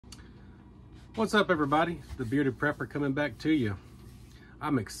What's up, everybody? The Bearded Prepper coming back to you.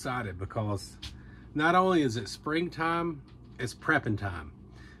 I'm excited because not only is it springtime, it's prepping time.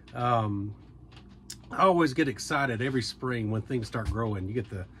 I always get excited every spring when things start growing. You get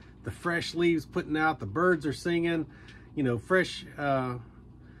the fresh leaves putting out, the birds are singing, you know, fresh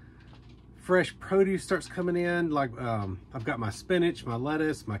produce starts coming in. Like I've got my spinach, my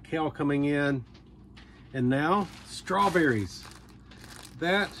lettuce, my kale coming in, and now strawberries.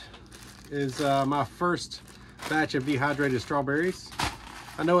 That is my first batch of dehydrated strawberries.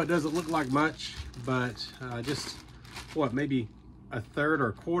 I know it doesn't look like much, but just what, maybe a third or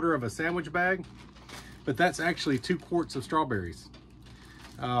a quarter of a sandwich bag, but that's actually 2 quarts of strawberries.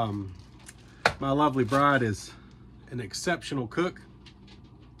 My lovely bride is an exceptional cook.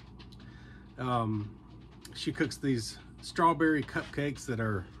 She cooks these strawberry cupcakes that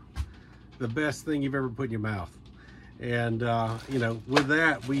are the best thing you've ever put in your mouth. And you know, with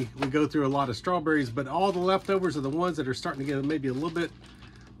that, we go through a lot of strawberries, but all the leftovers are the ones that are starting to get maybe a little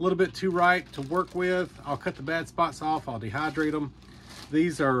bit too ripe to work with. I'll cut the bad spots off. I'll dehydrate them.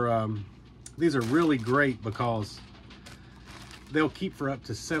 These are really great because they'll keep for up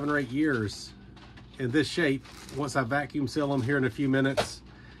to 7 or 8 years in this shape once I vacuum seal them here in a few minutes.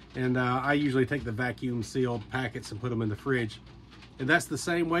 And I usually take the vacuum sealed packets and put them in the fridge. And that's the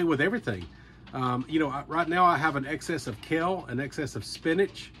same way with everything. You know, right now I have an excess of kale, an excess of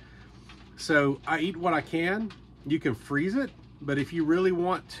spinach. So I eat what I can. You can freeze it, but if you really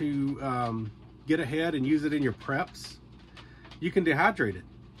want to get ahead and use it in your preps, you can dehydrate it.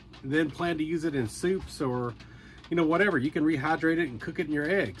 Then plan to use it in soups or, you know, whatever. You can rehydrate it and cook it in your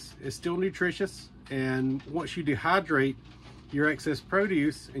eggs. It's still nutritious. And once you dehydrate your excess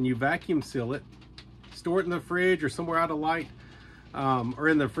produce and you vacuum seal it, store it in the fridge or somewhere out of light, or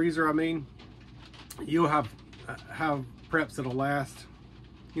in the freezer, I mean, you'll have preps that'll last,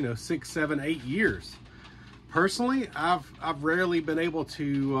 you know, 6, 7, 8 years. Personally, I've rarely been able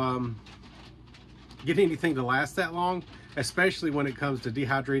to get anything to last that long, especially when it comes to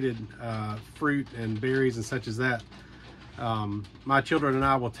dehydrated fruit and berries and such as that. My children and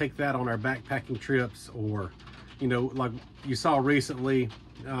I will take that on our backpacking trips, or, you know, like you saw recently,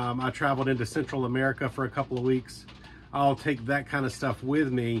 I traveled into Central America for a couple of weeks. I'll take that kind of stuff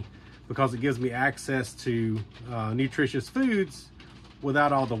with me because it gives me access to nutritious foods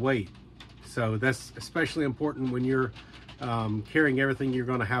without all the weight. So that's especially important when you're carrying everything you're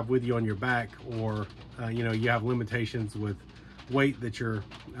going to have with you on your back, or you know, you have limitations with weight that you're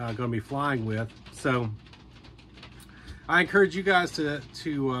going to be flying with. So I encourage you guys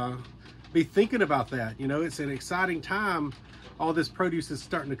to be thinking about that. You know, it's an exciting time. All this produce is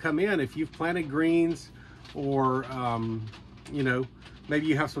starting to come in. If you've planted greens, or you know, maybe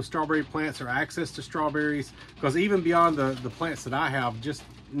you have some strawberry plants or access to strawberries, because even beyond the plants that I have, just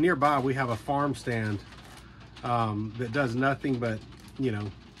nearby we have a farm stand that does nothing but, you know,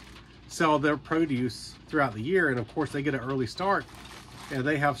 sell their produce throughout the year. And of course they get an early start, and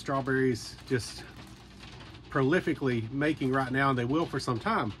they have strawberries just prolifically making right now, and they will for some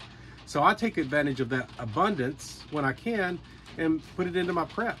time. So I take advantage of that abundance when I can and put it into my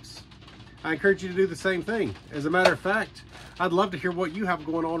preps. I encourage you to do the same thing. As a matter of fact, I'd love to hear what you have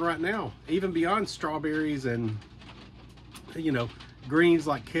going on right now, even beyond strawberries and, you know, greens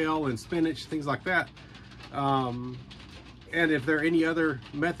like kale and spinach, things like that. And if there are any other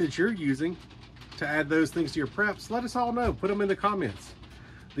methods you're using to add those things to your preps, let us all know. Put them in the comments.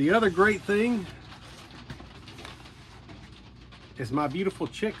 The other great thing is my beautiful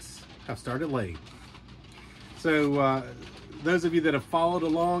chicks have started laying. So those of you that have followed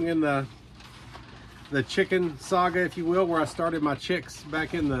along in the chicken saga, if you will, where I started my chicks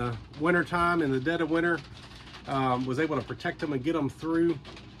back in the winter time, in the dead of winter, was able to protect them and get them through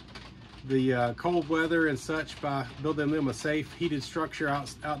the cold weather and such by building them a safe heated structure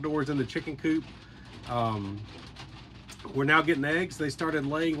outdoors in the chicken coop. We're now getting eggs. They started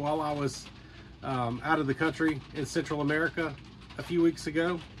laying while I was out of the country in Central America a few weeks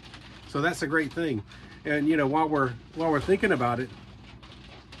ago. So that's a great thing. And you know, while we're thinking about it,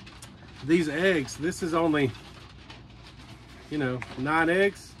 these eggs, this is only, you know, 9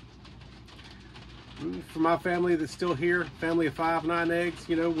 eggs. For my family that's still here, family of 5, 9 eggs,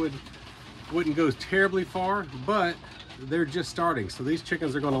 you know, wouldn't go terribly far, but they're just starting. So these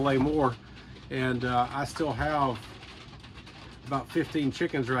chickens are going to lay more, and I still have about 15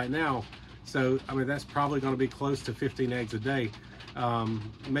 chickens right now. So I mean, that's probably going to be close to 15 eggs a day.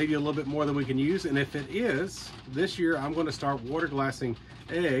 Maybe a little bit more than we can use. And if it is, this year I'm going to start water glassing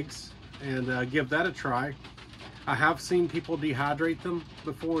eggs and give that a try. I have seen people dehydrate them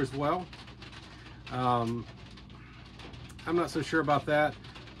before as well. I'm not so sure about that.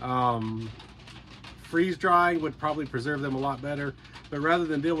 freeze drying would probably preserve them a lot better. But rather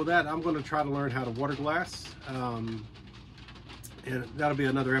than deal with that, I'm going to try to learn how to water glass. And that'll be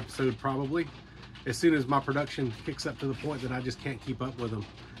another episode probably, as soon as my production kicks up to the point that I just can't keep up with them.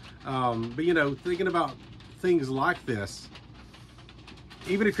 But you know, thinking about things like this,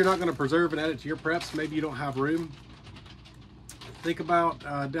 even if you're not going to preserve and add it to your preps, maybe you don't have room, think about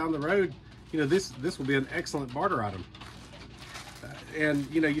down the road, you know, this will be an excellent barter item. And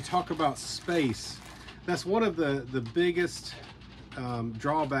you know, you talk about space. That's one of the biggest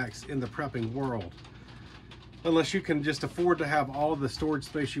drawbacks in the prepping world. Unless you can just afford to have all the storage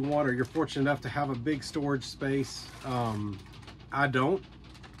space you want, or you're fortunate enough to have a big storage space. I don't,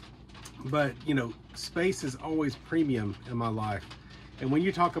 but you know, space is always premium in my life. And when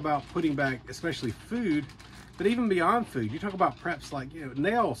you talk about putting back, especially food, but even beyond food, you talk about preps like, you know,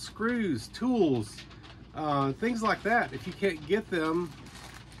 nails, screws, tools, things like that. If you can't get them,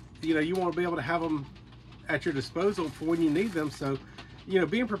 you know, you want to be able to have them at your disposal for when you need them. So, you know,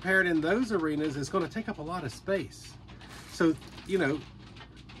 being prepared in those arenas is going to take up a lot of space. So, you know,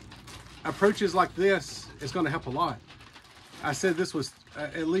 approaches like this is going to help a lot. I said this was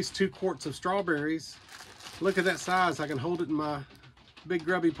at least 2 quarts of strawberries. Look at that size. I can hold it in my big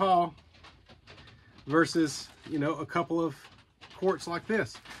grubby paw versus, you know, a couple of quarts like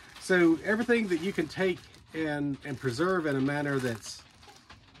this. So everything that you can take and preserve in a manner that's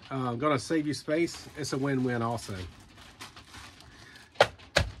going to save you space, it's a win-win also.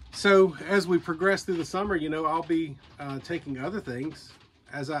 So as we progress through the summer, you know, I'll be taking other things.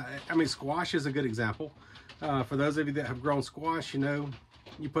 I mean, squash is a good example. For those of you that have grown squash, you know,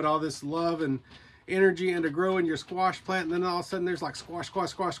 you put all this love and energy into growing your squash plant, and then all of a sudden there's like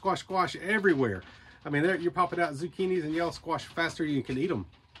squash everywhere. I mean, you're popping out zucchinis and yellow squash faster than you can eat them.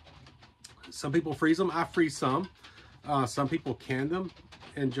 Some people freeze them. I freeze some. Some people can them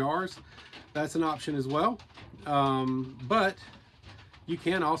in jars. That's an option as well. But you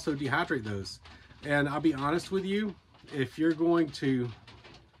can also dehydrate those. And I'll be honest with you, if you're going to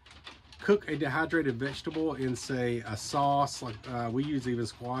cook a dehydrated vegetable in, say, a sauce, like we use even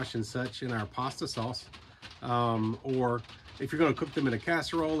squash and such in our pasta sauce, or if you're going to cook them in a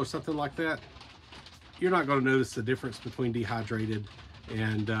casserole or something like that, you're not going to notice the difference between dehydrated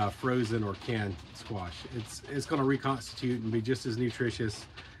and frozen or canned squash. It's going to reconstitute and be just as nutritious,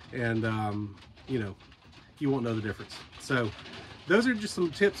 and you know, you won't know the difference. So those are just some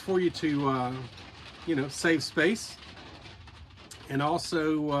tips for you to you know, save space, and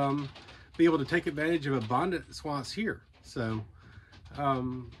also be able to take advantage of abundance while it's here. So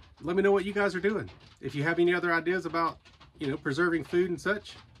let me know what you guys are doing. If you have any other ideas about, you know, preserving food and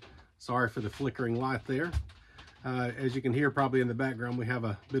such. Sorry for the flickering light there. As you can hear probably in the background, we have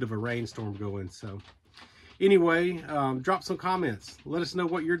a bit of a rainstorm going. So anyway, drop some comments. Let us know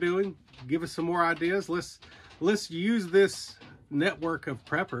what you're doing. Give us some more ideas. Let's use this network of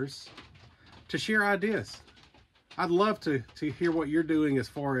preppers to share ideas. I'd love to hear what you're doing as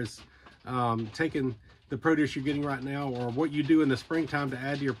far as taking the produce you're getting right now, or what you do in the springtime to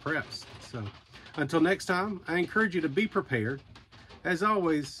add to your preps. So until next time, I encourage you to be prepared. As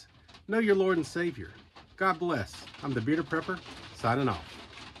always, know your Lord and Savior. God bless. I'm the Bearded Prepper, signing off.